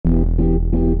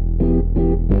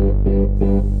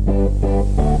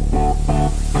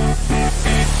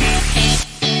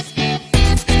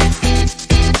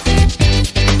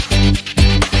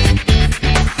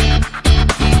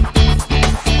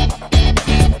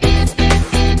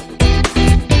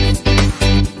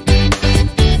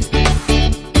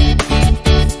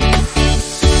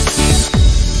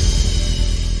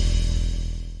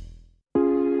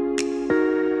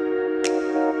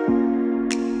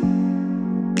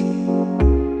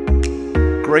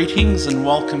Greetings and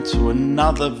welcome to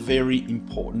another very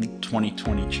important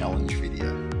 2020 challenge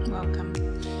video.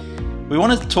 Welcome. We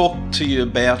want to talk to you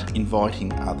about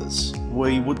inviting others.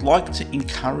 We would like to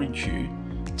encourage you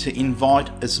to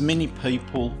invite as many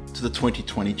people to the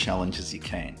 2020 challenge as you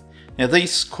can. Now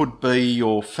these could be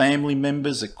your family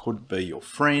members, it could be your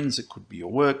friends, it could be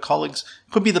your work colleagues,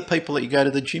 it could be the people that you go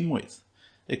to the gym with.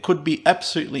 It could be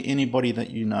absolutely anybody that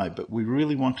you know, but we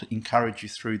really want to encourage you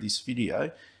through this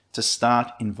video to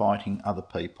start inviting other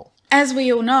people. As we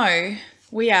all know,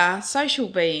 we are social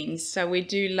beings, so we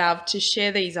do love to share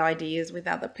these ideas with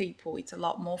other people. It's a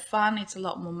lot more fun, it's a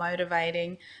lot more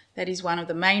motivating. That is one of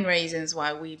the main reasons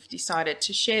why we've decided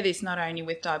to share this not only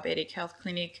with Diabetic Health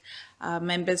Clinic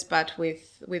members, but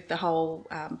with the whole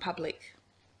public.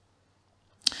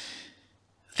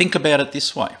 Think about it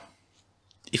this way.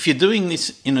 If you're doing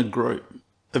this in a group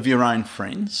of your own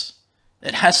friends,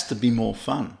 it has to be more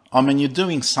fun. I mean, you're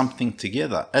doing something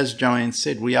together. As Joanne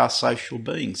said, we are social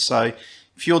beings. So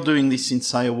if you're doing this in,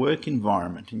 say, a work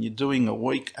environment and you're doing a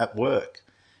week at work,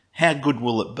 how good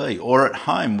will it be? Or at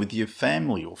home with your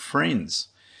family or friends.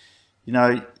 You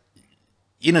know,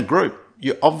 in a group,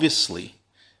 you're obviously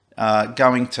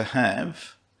going to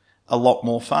have a lot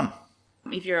more fun.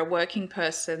 If you're a working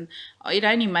person, it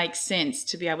only makes sense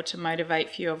to be able to motivate a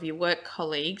few of your work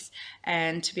colleagues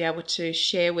and to be able to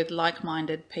share with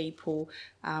like-minded people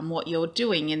what you're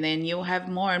doing, and then you'll have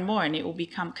more and more and it will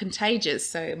become contagious,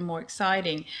 so more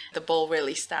exciting. The ball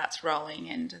really starts rolling,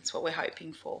 and that's what we're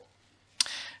hoping for.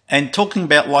 And talking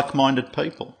about like-minded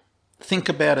people, think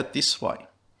about it this way.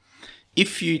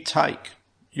 If you take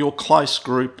your close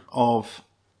group of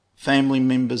family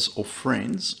members or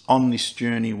friends on this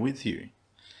journey with you,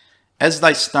 as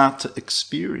they start to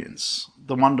experience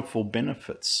the wonderful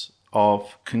benefits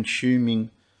of consuming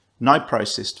no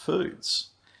processed foods,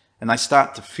 and they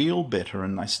start to feel better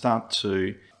and they start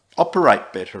to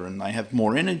operate better and they have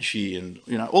more energy, and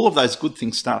all of those good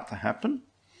things start to happen,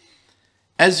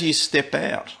 as you step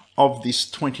out of this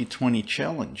 2020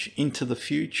 challenge into the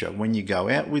future, when you go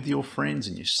out with your friends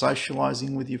and you're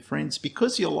socializing with your friends,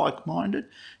 because you're like-minded,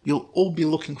 you'll all be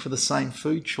looking for the same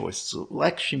food choices. It will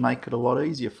actually make it a lot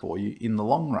easier for you in the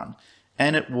long run.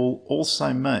 And it will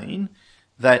also mean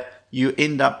that you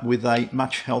end up with a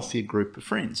much healthier group of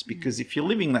friends, because if you're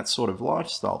living that sort of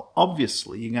lifestyle,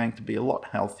 obviously you're going to be a lot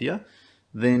healthier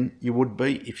than you would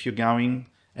be if you're going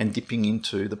and dipping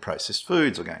into the processed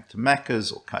foods, or going to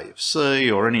Macca's or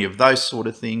KFC or any of those sort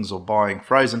of things, or buying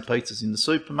frozen pizzas in the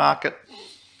supermarket.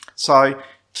 So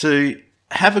to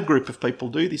have a group of people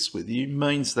do this with you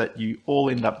means that you all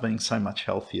end up being so much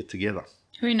healthier together.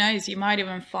 Who knows, you might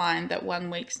even find that 1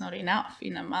 week's not enough.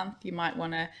 In a month you might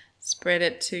want to spread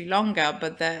it to longer,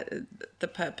 but the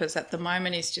purpose at the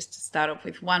moment is just to start off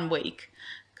with 1 week,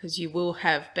 because you will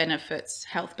have benefits,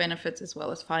 health benefits as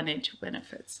well as financial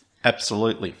benefits.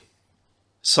 Absolutely.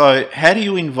 So how do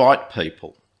you invite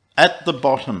people? At the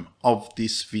bottom of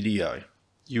this video,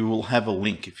 you will have a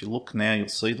link. If you look now, you'll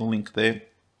see the link there.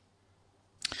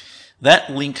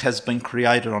 That link has been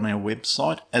created on our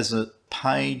website as a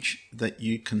page that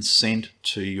you can send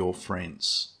to your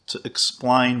friends to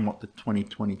explain what the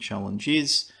 2020 challenge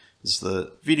is. There's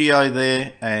the video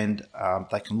there, and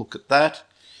they can look at that.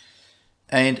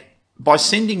 And by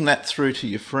sending that through to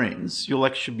your friends, you'll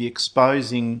actually be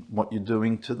exposing what you're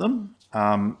doing to them,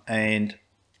 and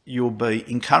you'll be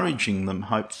encouraging them,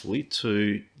 hopefully,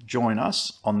 to join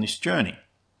us on this journey.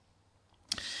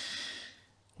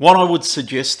 What I would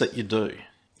suggest that you do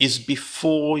is,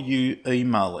 before you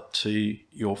email it to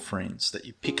your friends, that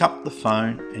you pick up the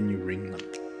phone and you ring them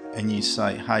and you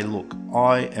say, hey, look,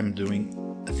 I am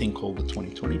doing a thing called the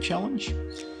 2020 challenge.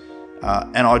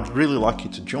 And I'd really like you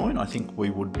to join. I think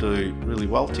we would do really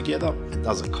well together. It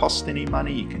doesn't cost any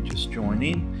money. You can just join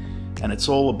in, and it's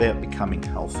all about becoming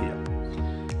healthier.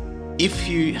 If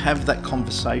you have that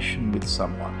conversation with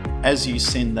someone, as you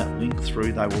send that link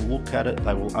through, they will look at it,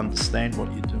 they will understand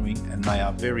what you're doing, and they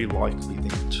are very likely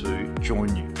then to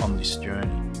join you on this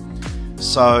journey.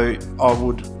 So I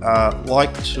would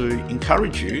like to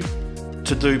encourage you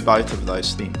to do both of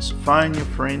those things. Phone your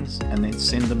friends and then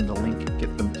send them the link,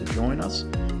 get them to join us.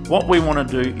 What we want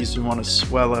to do is we want to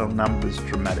swell our numbers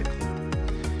dramatically.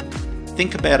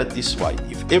 Think about it this way.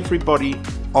 If everybody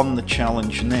on the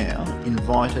challenge now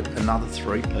invited another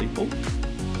 3 people,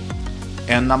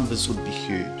 our numbers would be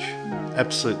huge,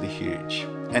 absolutely huge.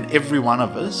 And every one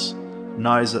of us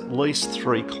knows at least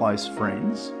 3 close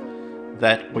friends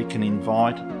that we can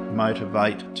invite,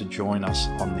 motivate to join us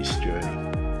on this journey.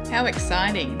 How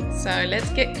exciting. So let's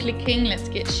get clicking, let's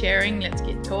get sharing, let's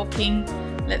get talking.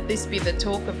 Let this be the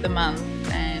talk of the month,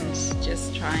 and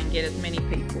just try and get as many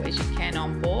people as you can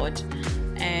on board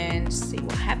and see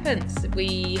what happens.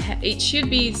 It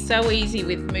should be so easy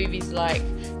with movies like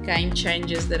Game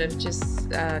Changers that have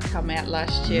just come out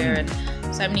last year, and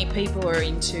so many people are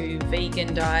into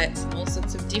vegan diets and all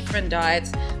sorts of different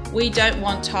diets. We don't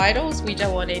want titles, we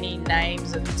don't want any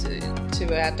names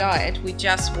to our diet. We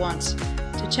just want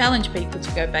to challenge people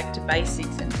to go back to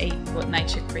basics and eat what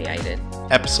nature created.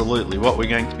 Absolutely. What we're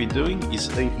going to be doing is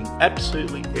eating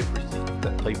absolutely everything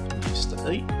that people used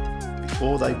to eat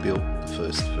before they built the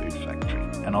first food factory.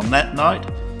 And on that note,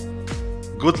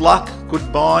 good luck,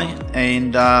 goodbye,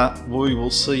 and we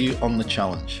will see you on the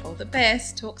challenge. All the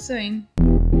best. Talk soon.